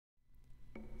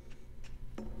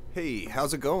Hey,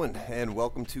 how's it going? And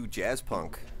welcome to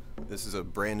Jazzpunk. This is a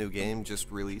brand new game just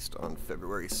released on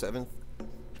February 7th.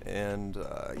 And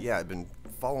yeah, I've been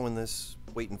following this,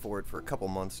 waiting for it for a couple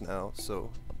months now,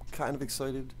 so I'm kind of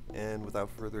excited. And without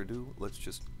further ado, let's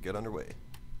just get underway.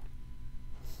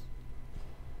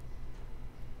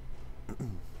 It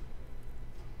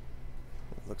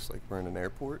looks like we're in an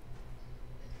airport.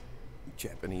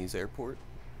 Japanese airport.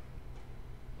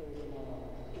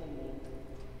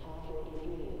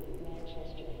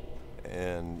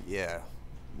 And yeah,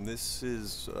 this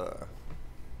is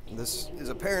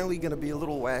apparently going to be a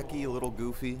little wacky, a little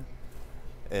goofy,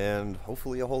 and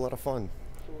hopefully a whole lot of fun.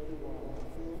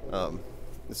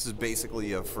 This is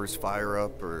basically a first fire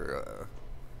up or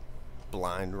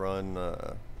blind run.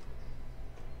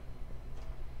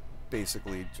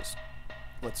 Basically, just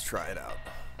let's try it out.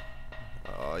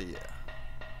 Oh yeah.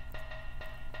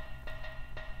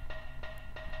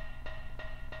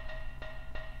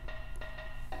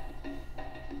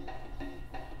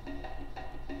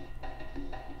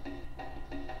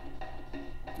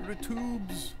 Through the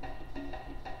tubes.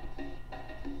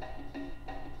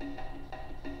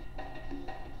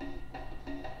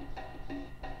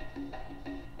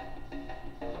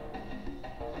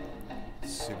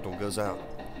 Signal goes out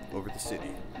over the city.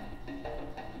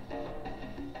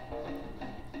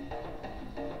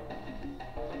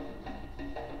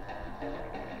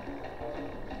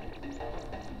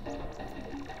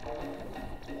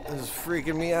 This is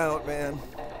freaking me out, man.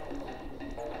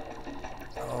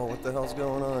 Oh, what the hell's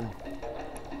going on?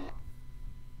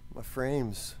 My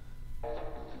frames.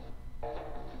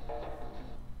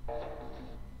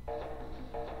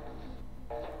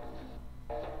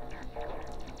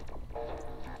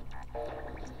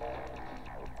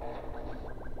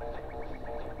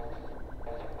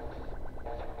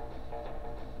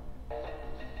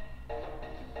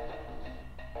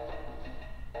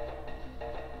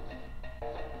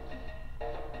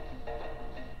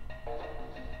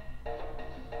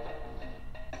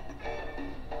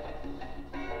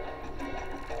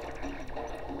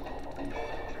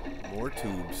 More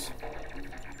tubes.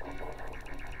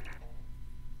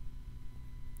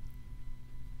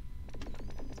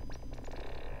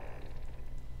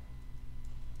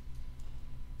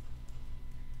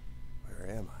 Where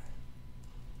am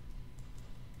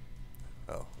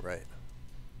I? Oh, right.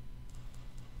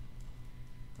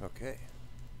 Okay.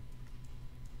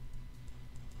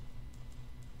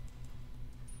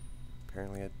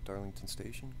 Apparently at Darlington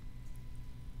Station.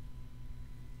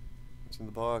 What's in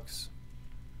the box?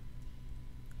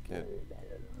 Can't.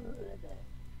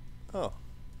 Oh.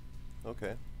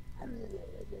 Okay.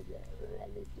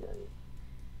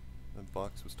 The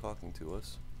box was talking to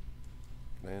us.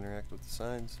 Can I interact with the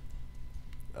signs?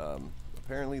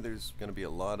 Apparently there's going to be a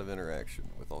lot of interaction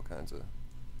with all kinds of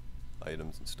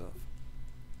items and stuff.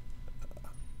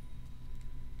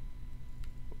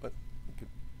 What? You could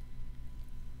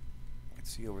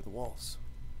see over the walls.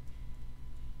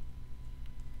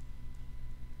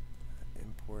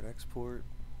 Import, export.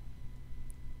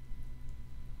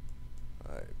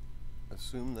 I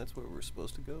assume that's where we're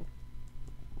supposed to go.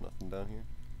 Nothing down here.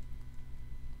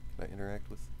 Can I interact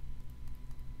with?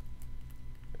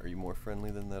 Are you more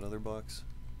friendly than that other box?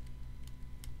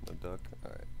 No duck?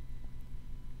 Alright.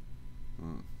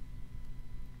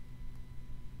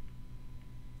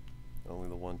 Only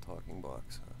the one talking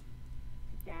box, huh?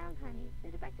 Sit down, honey.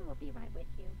 The director will be right with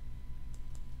you.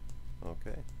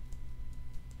 Okay.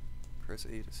 Press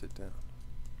A to sit down.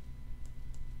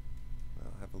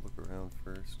 I'll have a look around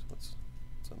first. What's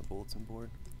on the bulletin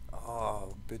board?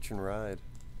 Oh, bitch and ride.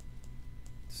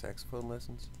 Saxophone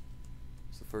lessons?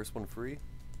 Is the first one free?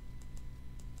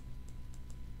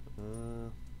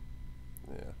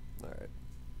 Yeah, alright.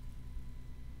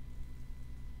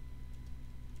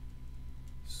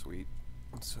 Sweet.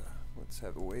 Let's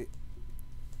have a wait.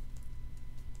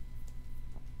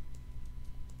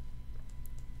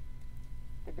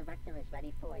 The director is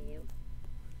ready for you.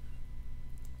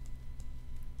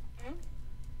 Huh?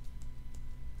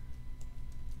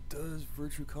 Does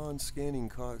VirtueCon scanning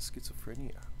cause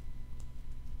schizophrenia?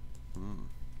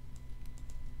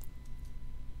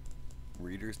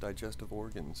 Reader's digestive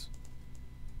organs.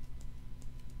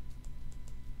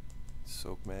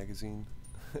 Soap magazine.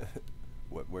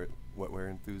 Wetware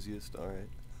enthusiast. All right.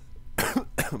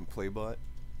 Playbot.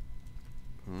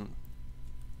 All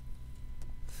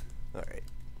right.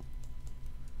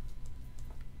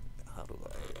 How do I?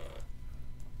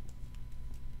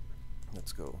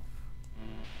 Let's go.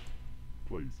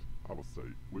 Please, have a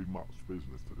seat. We've much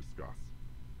business to discuss.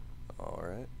 All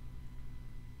right.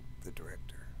 The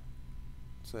director.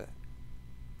 What's that?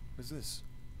 What is this?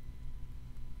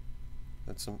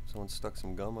 That someone stuck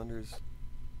some gum under his.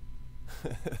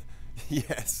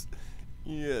 Yes,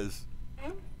 yes.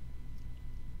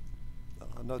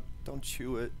 Oh, no, don't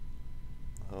chew it.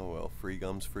 Oh well, free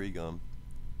gum's free gum.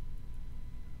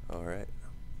 All right,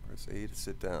 press A to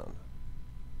sit down.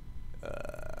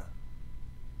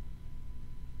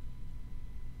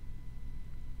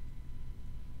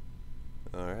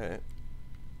 All right.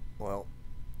 Well.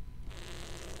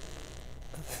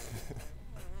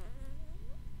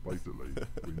 Basically,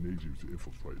 we need you to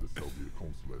infiltrate the Soviet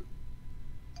consulate.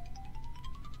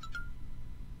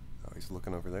 Oh, he's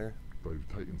looking over there. They've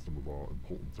taken some of our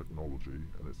important technology,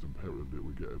 and it's imperative that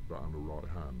we get it back in the right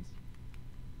hands.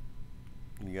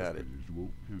 You got it. As usual,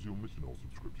 here's your missional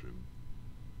subscription.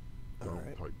 Don't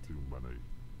Alright. take too many.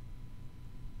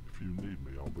 If you need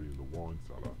me, I'll be in the wine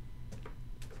cellar.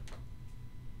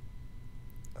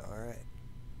 Alright.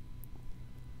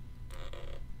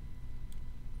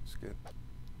 Skip.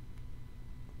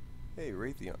 Hey,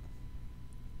 Raytheon.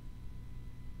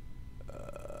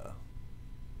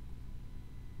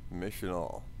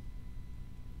 Missional.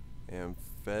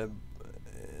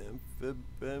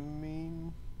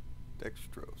 Amphetamine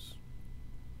dextrose.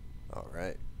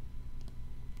 Alright.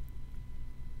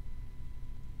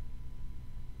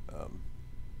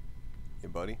 Hey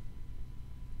buddy.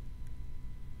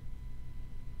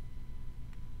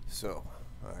 So,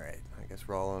 alright, I guess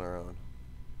we're all on our own.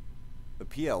 The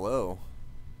PLO?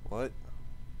 What?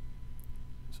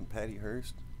 Some Patty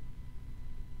Hearst?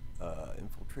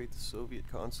 Infiltrate the Soviet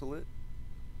consulate.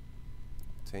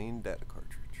 Obtain data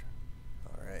cartridge.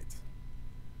 Alright.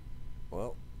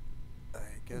 Well, I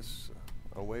guess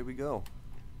away we go.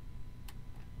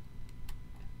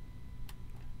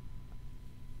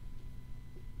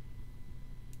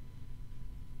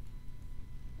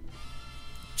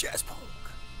 Jazzpunk!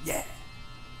 Yeah!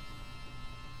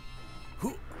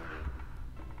 Hoo!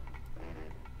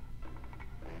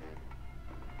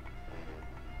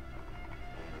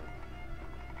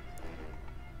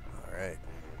 Alright.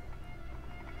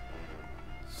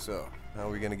 So, how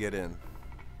are we gonna get in?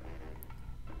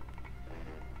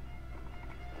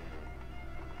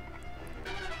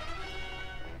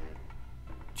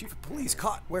 Chief of Police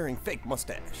caught wearing fake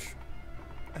mustache.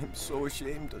 I'm so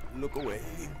ashamed to look away.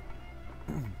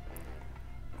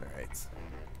 Alright. So,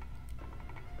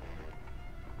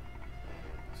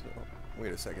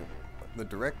 wait a second. The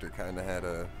director kinda had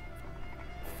a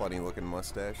funny looking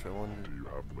mustache, I wonder. Do you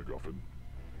have the MacGuffin?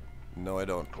 No, I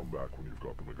don't. Come back when you've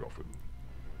got the MacGuffin.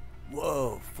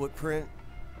 Whoa, footprint?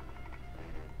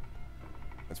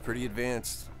 That's pretty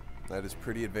advanced. That is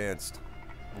pretty advanced.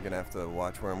 I'm gonna have to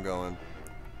watch where I'm going.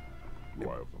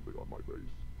 Well, I have something on my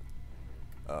base.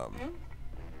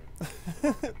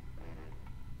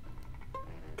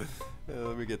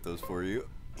 Let me get those for you.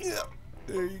 Yeah,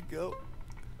 there you go.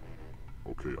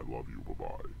 Okay, I love you.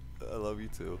 Bye-bye. I love you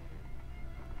too.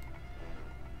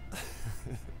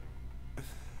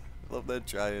 Love that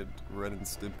giant Ren and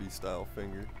Stimpy style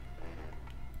finger.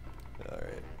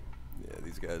 Alright. Yeah,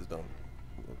 these guys don't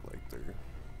look like they're...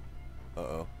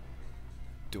 Uh-oh.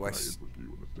 Do I... That is with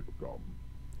you and a stick of gum.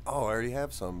 Oh, I already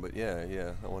have some, but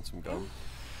yeah, I want some gum.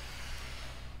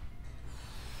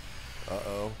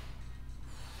 Uh-oh.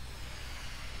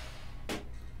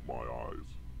 My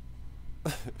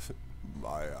eyes.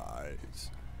 My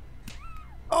eyes.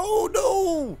 Oh,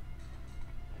 no!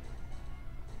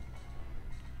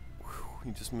 Whew,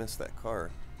 you just missed that car.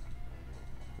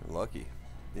 You're lucky.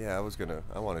 Yeah,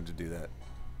 I wanted to do that.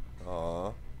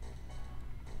 Aww.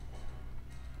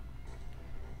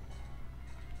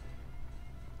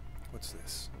 What's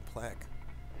this? A plaque.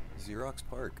 Xerox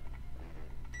Park.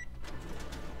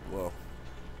 Whoa.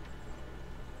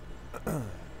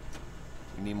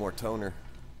 We need more toner.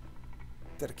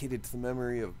 Dedicated to the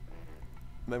memory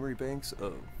banks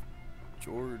of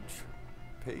George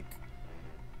Pake.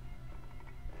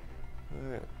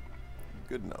 Alright.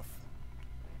 Good enough.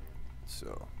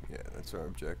 So, yeah, that's our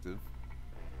objective.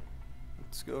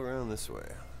 Let's go around this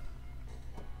way.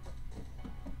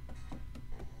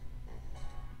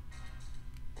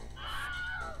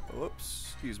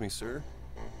 Whoops, excuse me, sir.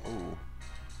 Ooh.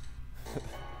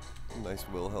 Nice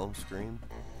Wilhelm scream.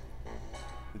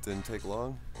 It didn't take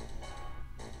long.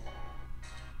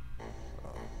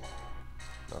 Oh,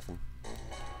 nothing.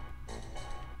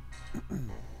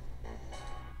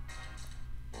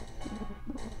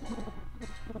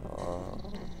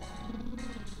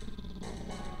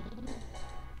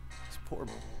 These poor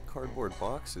cardboard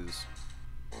boxes.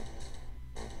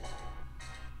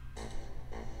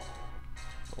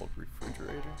 Old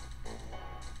refrigerator.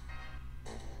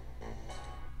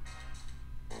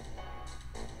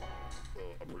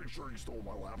 I'm pretty sure you stole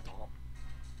my laptop.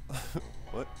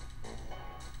 What?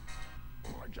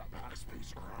 My jetpack's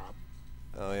piece of crap.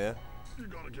 Oh, yeah? You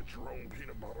gotta get your own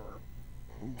peanut butter.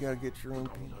 You gotta get your own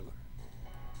peanut butter.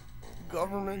 You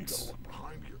Government. gotta look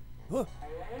behind you. Huh.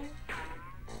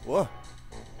 Whoa.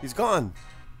 He's gone.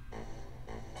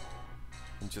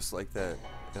 And just like that,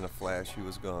 in a flash, he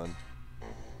was gone.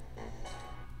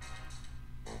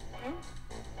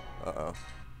 Uh-oh.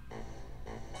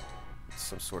 It's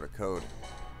some sort of code.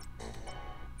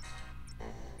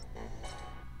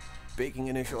 Baking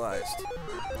initialized.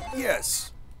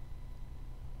 Yes!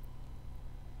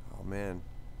 Oh man,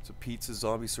 it's a pizza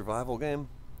zombie survival game.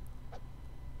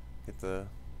 Get the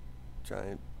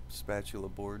giant spatula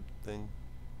board thing.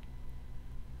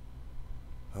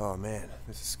 Oh man,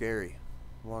 this is scary.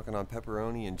 Walking on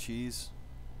pepperoni and cheese.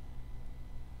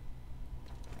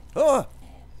 Ah!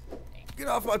 Get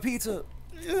off my pizza!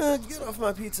 Get off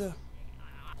my pizza!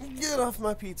 Get off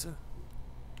my pizza!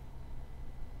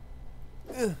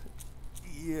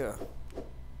 Yeah.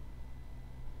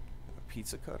 A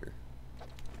pizza cutter.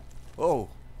 Oh!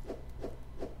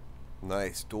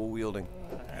 Nice, dual wielding.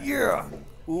 Yeah!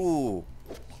 Ooh!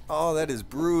 Oh, that is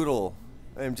brutal.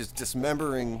 I am just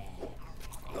dismembering.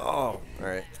 Oh,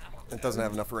 alright. That doesn't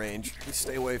have enough range. You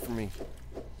stay away from me.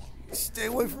 Stay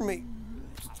away from me!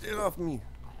 Get off me!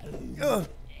 No!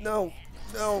 No!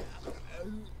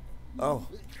 Oh.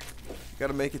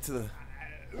 Gotta make it to the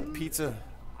pizza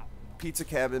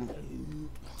cabin.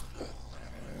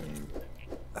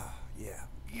 Yeah.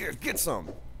 Yeah, get some!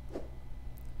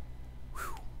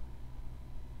 Whew.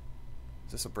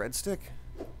 Is this a breadstick?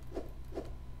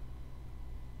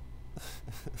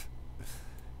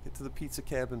 Get to the pizza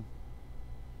cabin.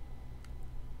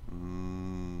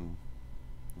 Mmm.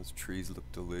 Those trees look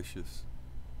delicious.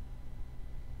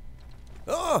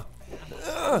 Ah!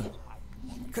 Ah!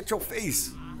 Cut your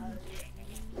face!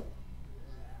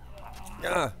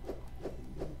 Ah!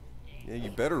 Yeah,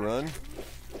 you better run.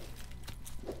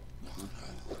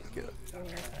 Get up.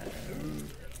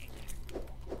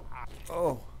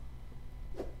 Oh!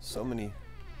 So many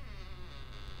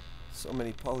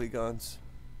polygons.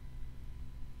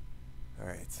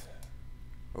 Alright.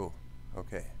 Oh,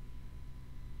 okay.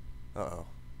 Uh-oh.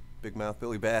 Big mouth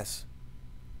Billy Bass.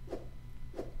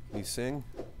 Can you sing?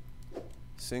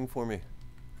 Sing for me.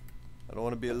 I don't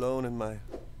want to be alone in my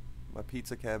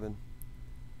pizza cabin.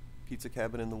 Pizza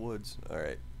cabin in the woods.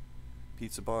 Alright.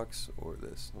 Pizza box or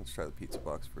this? Let's try the pizza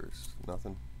box first.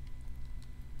 Nothing?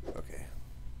 Okay.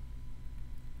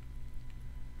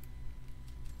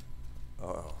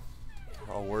 Uh-oh.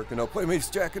 All work and no Playmates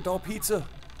Jack and Doll Pizza.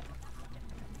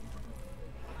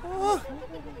 Ah!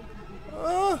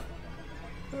 Ah!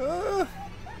 Ah!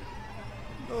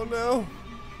 Oh no.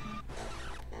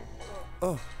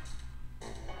 Oh.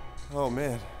 Oh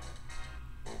man.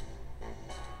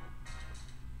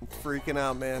 I'm freaking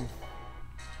out, man.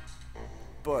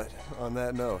 But on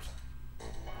that note,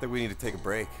 I think we need to take a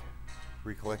break,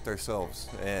 recollect ourselves,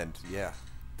 and yeah,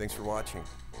 thanks for watching.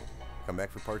 Come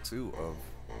back for part 2 of,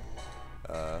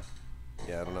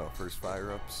 yeah, I don't know, first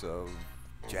fire-ups of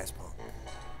Jazzpunk.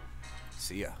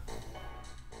 See ya.